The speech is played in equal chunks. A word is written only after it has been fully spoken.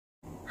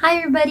Hi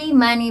everybody,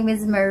 my name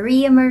is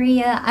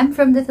Maria. I'm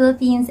from the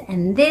Philippines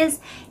and this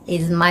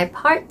is my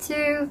part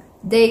 2,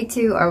 day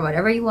 2 or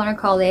whatever you want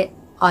to call it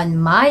on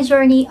my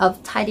journey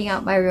of tidying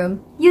up my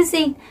room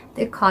using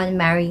the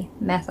Konmari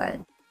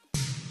method.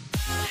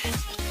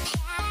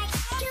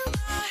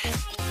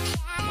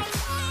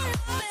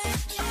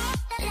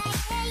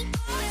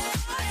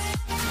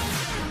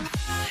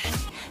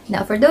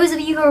 Now, for those of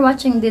you who are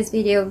watching this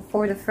video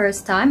for the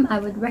first time, I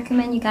would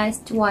recommend you guys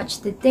to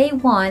watch the day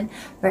 1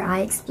 where I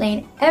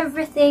explain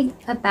everything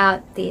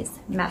about this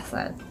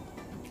method.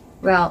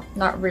 Well,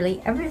 not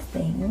really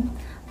everything,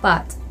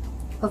 but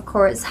of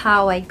course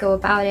how I go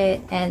about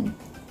it and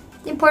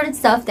the important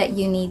stuff that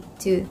you need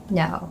to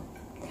know.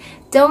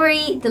 Don't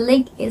worry, the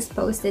link is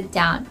posted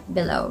down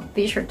below.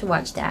 Be sure to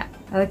watch that,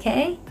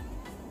 okay?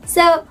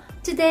 So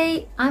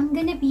today I'm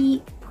gonna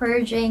be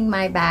purging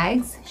my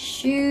bags,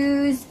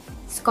 shoes,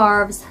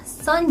 scarves,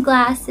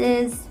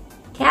 sunglasses,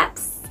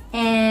 caps,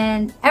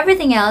 and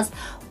everything else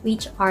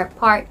which are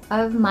part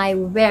of my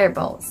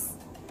wearables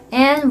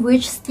and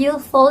which still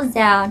falls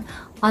down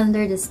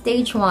under the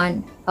stage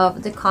 1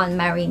 of the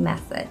Konmari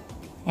method.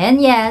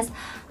 And yes,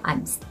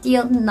 I'm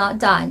still not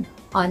done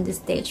on the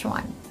stage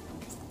 1.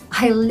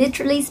 I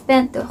literally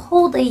spent the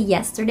whole day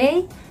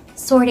yesterday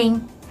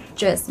sorting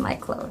just my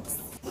clothes.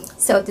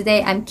 So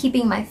today I'm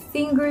keeping my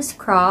fingers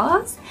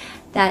crossed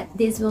that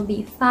this will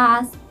be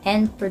fast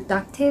and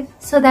productive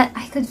so that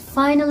I could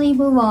finally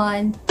move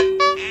on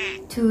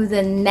to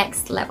the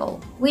next level,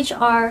 which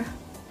are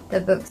the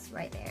books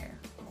right there.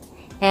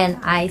 And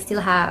I still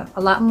have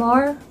a lot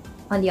more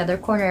on the other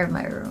corner of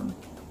my room.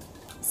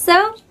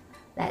 So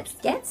let's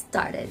get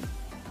started.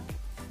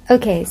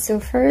 Okay, so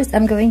first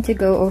I'm going to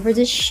go over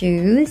the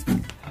shoes.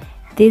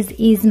 This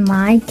is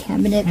my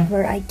cabinet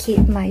where I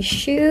keep my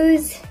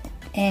shoes,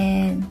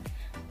 and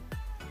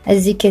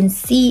as you can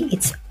see,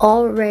 it's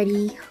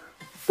already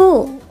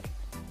full.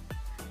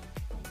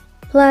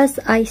 Plus,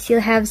 I still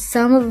have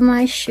some of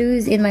my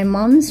shoes in my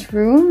mom's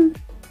room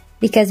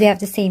because we have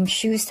the same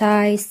shoe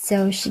size,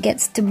 so she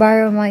gets to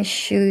borrow my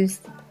shoes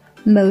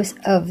most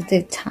of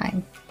the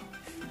time.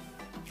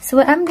 So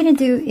what I'm gonna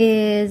do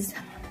is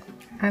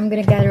I'm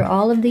gonna gather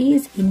all of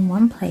these in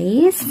one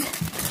place.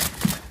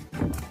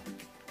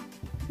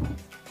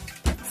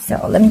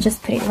 So let me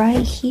just put it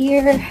right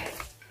here.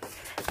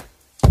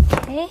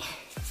 Okay.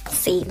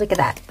 See, look at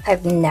that.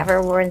 I've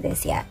never worn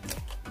this yet.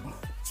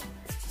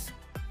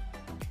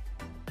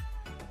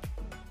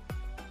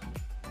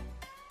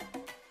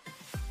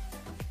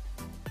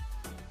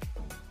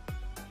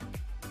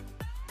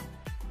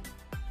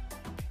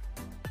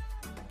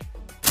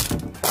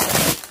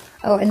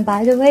 Oh, and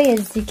by the way,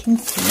 as you can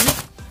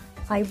see,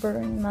 I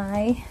burned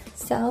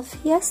myself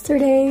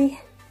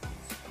yesterday.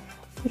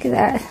 Look at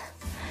that.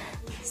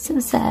 So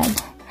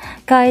sad.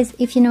 Guys,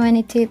 if you know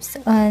any tips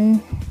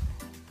on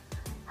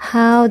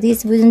how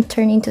this wouldn't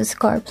turn into a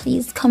scar,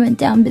 please comment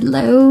down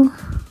below.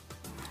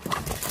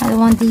 I don't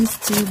want these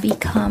to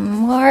become a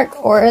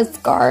mark or a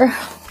scar.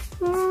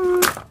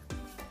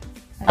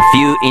 A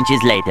few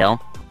inches later.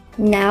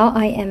 Now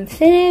I am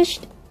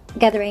finished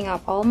gathering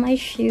up all my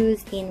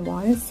shoes in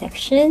one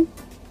section,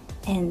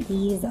 and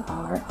these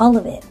are all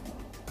of it.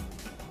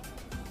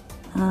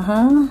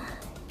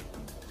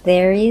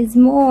 There is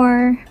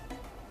more.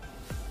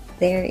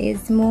 There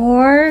is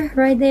more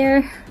right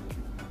there,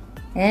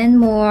 and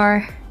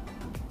more.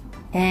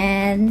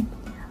 And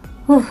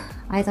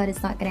I thought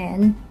it's not gonna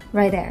end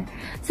right there.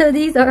 So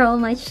these are all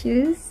my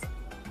shoes,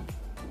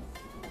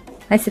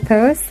 I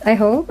suppose, I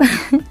hope.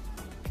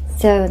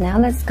 So now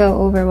let's go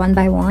over one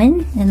by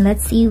one and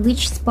let's see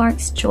which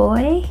sparks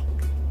joy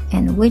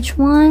and which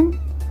one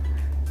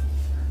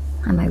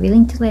am I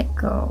willing to let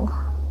go.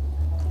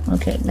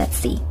 Okay, let's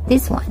see.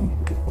 This one,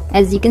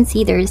 as you can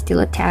see, there is still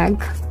a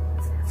tag.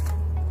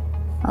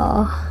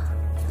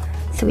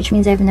 So which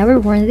means I've never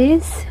worn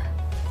this.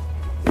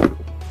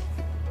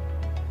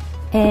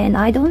 And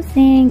I don't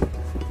think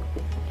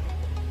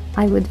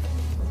I would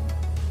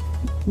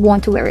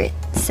want to wear it.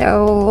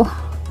 So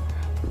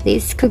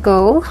this could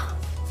go.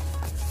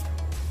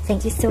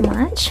 Thank you so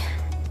much.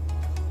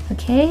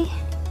 Okay,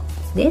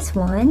 this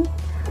one.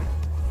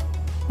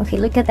 Okay,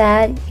 look at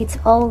that. It's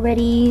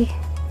already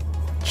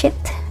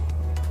chipped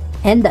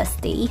and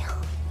dusty.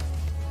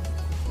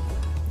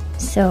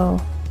 So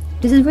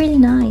this is really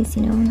nice,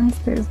 you know, nice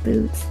pair of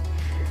boots.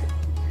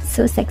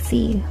 So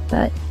sexy,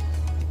 but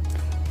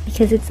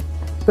because it's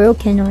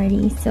broken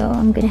already, so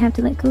I'm gonna have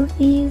to let go of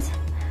these.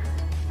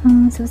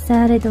 I'm so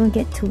sad I don't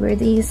get to wear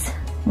these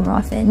more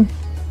often.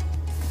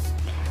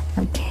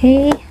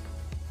 Okay,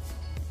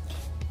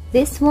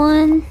 this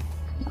one,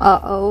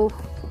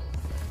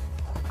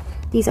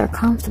 these are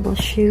comfortable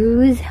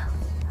shoes.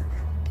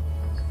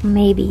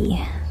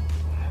 Maybe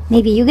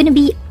you're gonna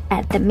be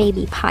at the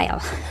maybe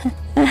pile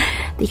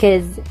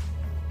because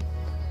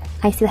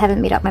I still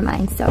haven't made up my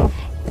mind. So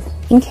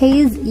in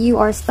case you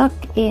are stuck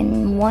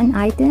in one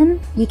item,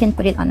 you can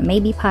put it on a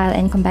maybe pile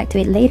and come back to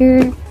it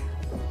later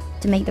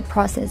to make the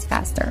process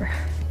faster.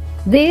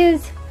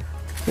 This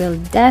will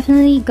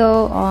definitely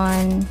go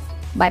on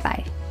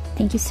bye-bye.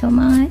 Thank you so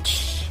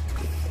much.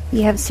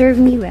 You have served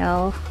me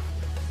well.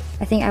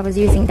 I think I was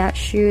using that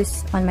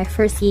shoes on my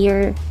first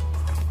year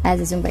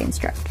as a Zumba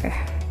instructor,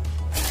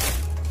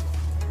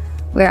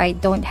 where I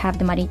don't have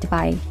the money to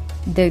buy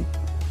the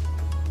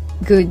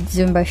good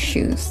Zumba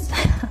shoes.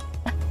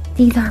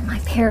 These are my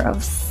pair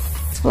of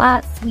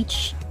flats,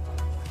 which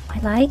I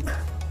like.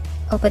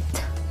 Oh, but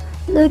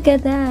look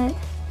at that.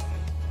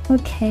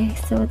 Okay,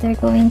 so they're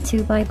going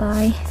to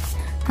bye-bye.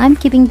 I'm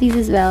keeping these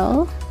as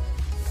well.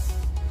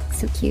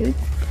 So cute.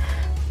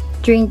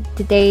 During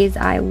the days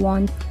I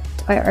want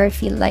or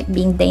feel like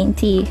being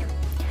dainty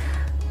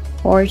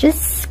or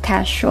just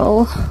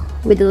casual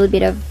with a little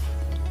bit of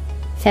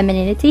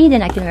femininity,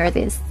 then I can wear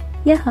this.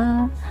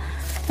 Yeah.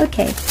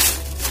 Okay.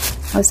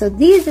 Oh, so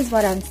this is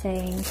what I'm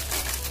saying.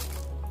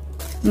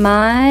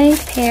 My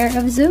pair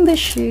of Zumba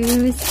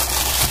shoes,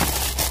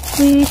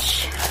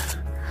 which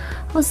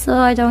also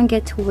I don't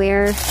get to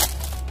wear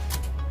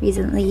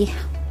recently,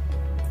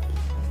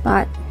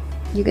 but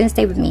you're gonna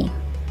stay with me,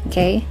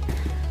 okay?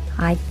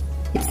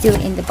 It's still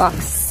in the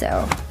box,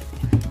 so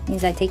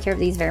means I take care of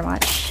these very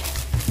much.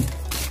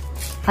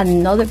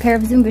 Another pair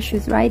of Zumba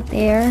shoes right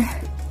there,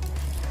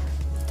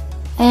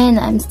 and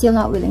I'm still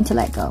not willing to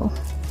let go,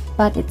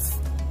 but it's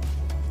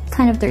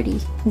kind of dirty,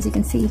 as you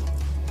can see.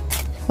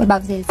 What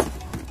about this?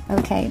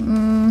 Okay,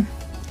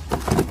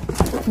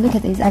 look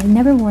at this. I've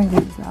never worn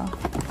this as well.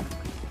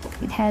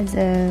 It has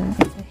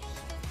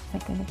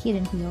like a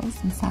hidden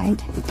heels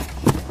inside.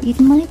 It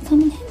might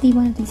come in handy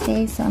one of these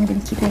days, so I'm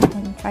gonna keep it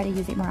and try to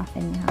use it more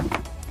often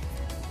now.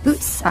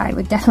 Boots, I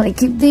would definitely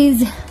keep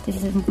these.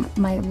 This is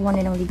my one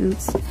and only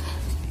boots.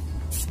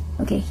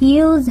 Okay,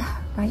 heels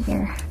right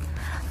there.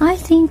 I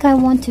think I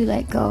want to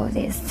let go of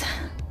this.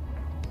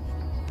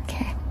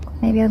 Okay,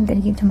 maybe I'm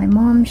gonna give it to my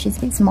mom. She's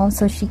a bit small,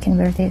 so she can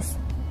wear this.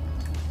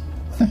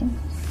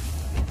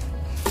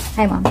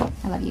 Hi mom,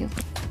 I love you.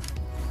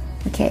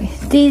 Okay,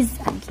 these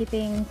I'm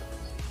keeping.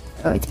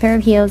 Oh, it's a pair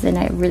of heels, and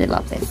I really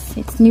love this.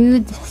 It's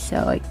nude,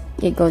 so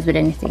it goes with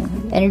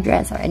anything, any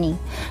dress or any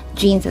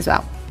jeans as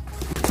well.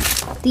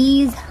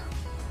 These,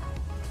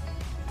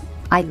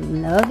 I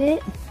love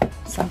it,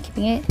 so I'm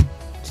keeping it.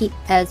 Keep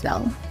as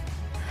well.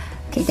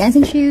 Okay,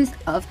 dancing shoes,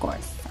 of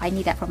course. I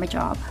need that for my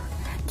job.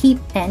 Keep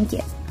and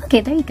give. Okay,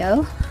 there you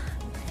go.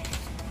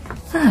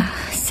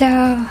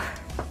 So,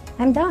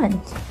 I'm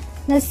done.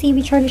 Let's see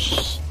which are the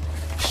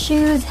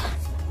shoes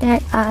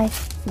that I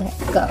let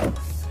go.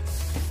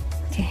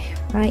 Okay,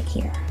 right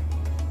here.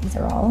 These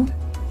are all.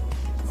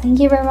 Thank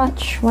you very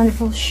much.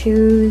 Wonderful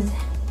shoes.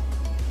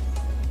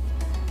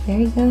 There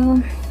you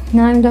go.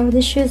 Now I'm done with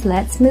the shoes.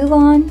 Let's move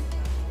on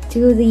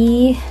to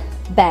the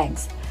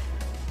bags.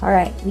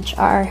 Alright, which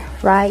are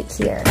right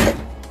here.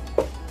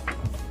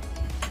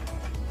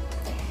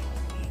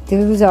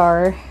 Those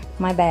are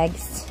my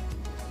bags.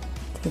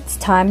 It's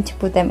time to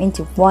put them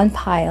into one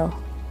pile.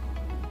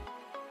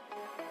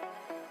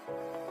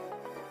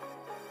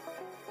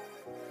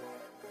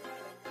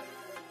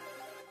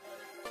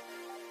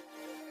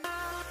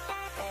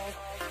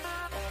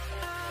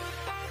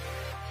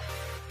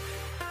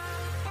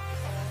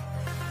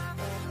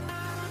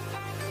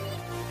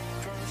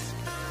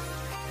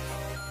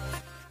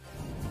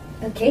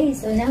 Okay,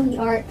 so now we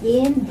are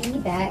in the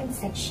bag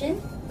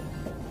section,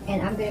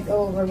 and I'm gonna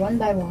go over one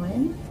by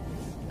one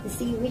to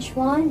see which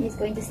one is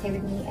going to stay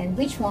with me and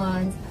which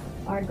ones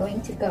are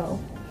going to go.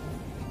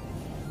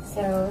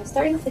 So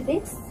starting with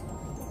this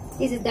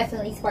is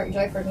definitely spark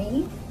joy for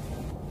me.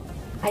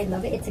 I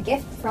love it. It's a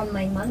gift from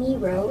my mommy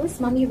Rose.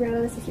 Mommy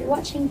Rose, if you're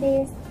watching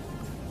this,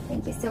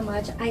 thank you so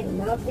much. I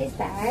love this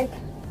bag,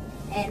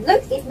 and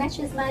look, it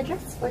matches my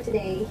dress for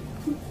today.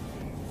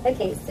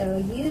 Okay, so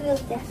you will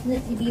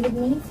definitely be with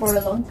me for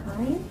a long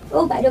time.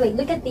 Oh, by the way,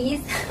 look at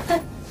these.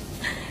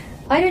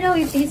 I don't know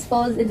if these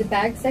falls in the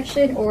bag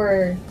section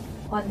or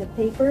on the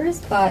papers,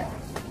 but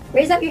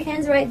raise up your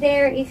hands right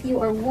there if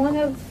you are one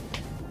of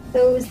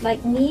those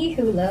like me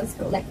who loves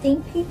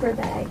collecting paper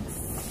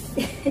bags.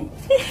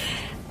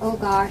 Oh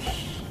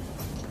gosh.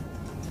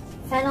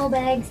 Flannel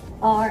bags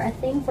are a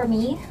thing for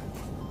me,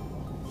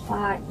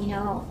 but you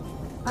know,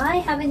 I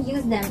haven't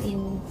used them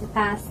in the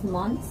past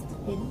months.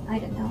 I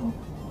don't know.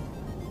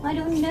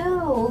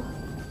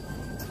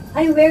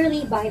 I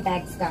rarely buy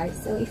bags,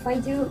 guys, so if I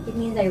do, it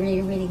means I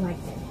really, really like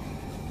them,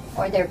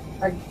 or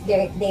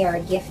they are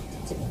a gift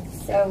to me.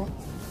 So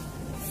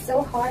it's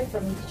so hard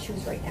for me to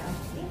choose right now.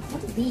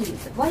 What are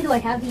these? Why do I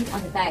have these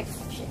on the bag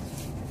section?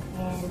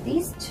 And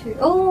these two,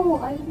 oh,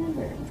 I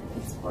remember.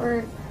 It's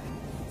for,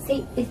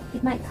 say,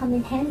 it might come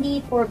in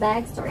handy for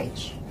bag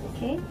storage,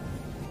 okay?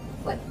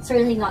 But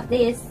certainly not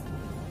this.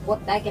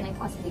 What bag can I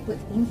possibly put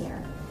in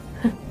here?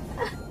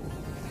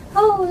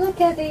 Oh, look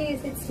at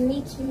this. It's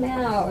Mickey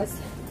Mouse.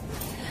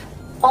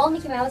 All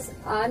Mickey Mouse,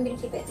 I'm gonna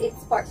keep it. It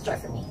sparks joy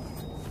for me.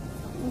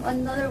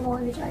 Another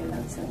one which I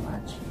love so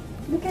much.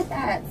 Look at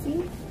that,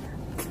 see?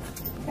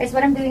 Guys,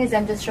 what I'm doing is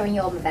I'm just showing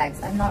you all my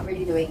bags. I'm not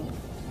really doing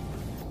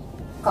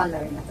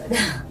Konmari method.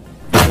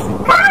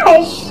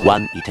 Gosh!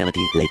 One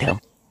eternity later.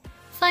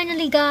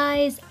 Finally,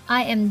 guys,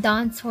 I am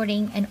done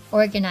sorting and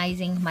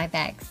organizing my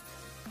bags.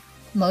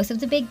 Most of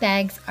the big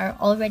bags are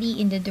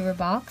already in the Dura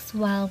box,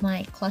 while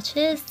my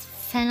clutches,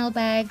 sandal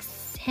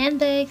bags,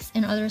 handbags,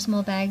 and other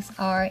small bags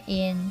are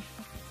in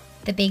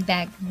the big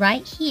bag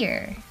right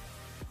here.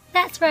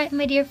 That's right,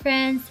 my dear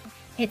friends.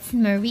 It's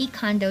Marie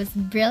Kondo's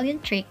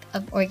brilliant trick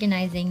of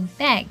organizing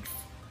bags.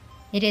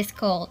 It is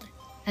called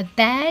a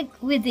bag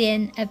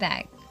within a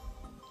bag.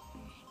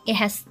 It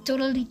has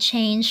totally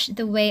changed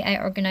the way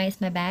I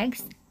organize my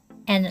bags,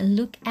 and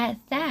look at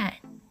that.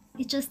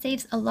 It just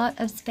saves a lot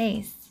of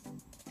space.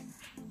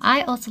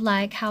 I also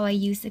like how I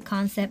use the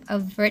concept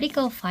of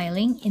vertical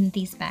filing in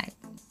this bag.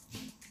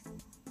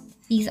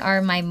 These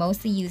are my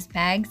mostly used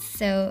bags,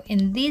 so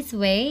in this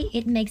way,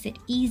 it makes it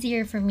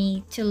easier for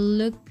me to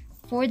look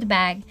for the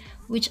bag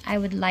which I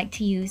would like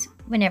to use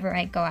whenever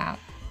I go out.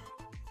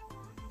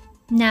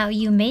 Now,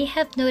 you may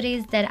have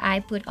noticed that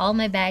I put all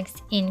my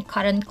bags in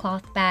cotton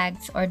cloth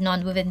bags or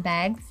non-woven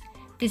bags.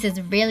 This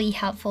is really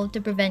helpful to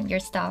prevent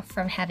your stuff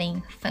from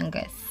having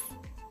fungus.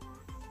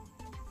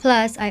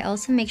 Plus, I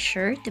also make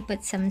sure to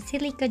put some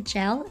silica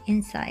gel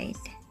inside.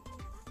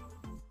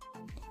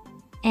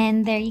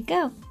 And there you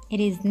go. It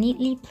is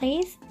neatly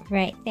placed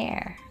right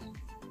there.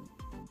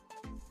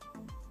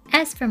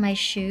 As for my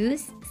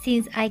shoes,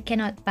 since I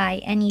cannot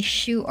buy any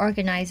shoe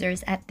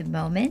organizers at the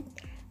moment,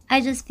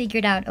 I just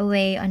figured out a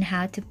way on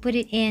how to put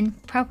it in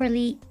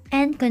properly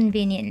and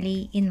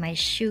conveniently in my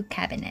shoe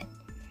cabinet.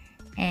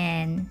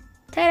 And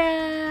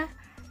ta-da!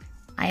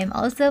 I am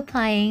also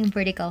applying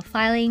vertical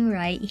filing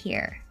right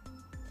here.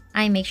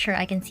 I make sure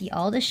I can see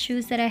all the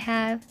shoes that I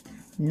have,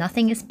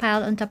 nothing is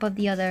piled on top of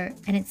the other,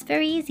 and it's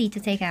very easy to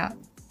take out.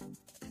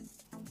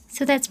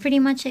 So that's pretty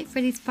much it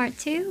for this part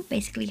 2,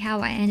 basically how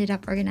I ended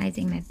up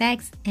organizing my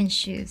bags and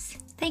shoes.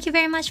 Thank you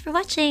very much for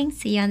watching.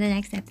 See you on the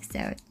next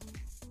episode.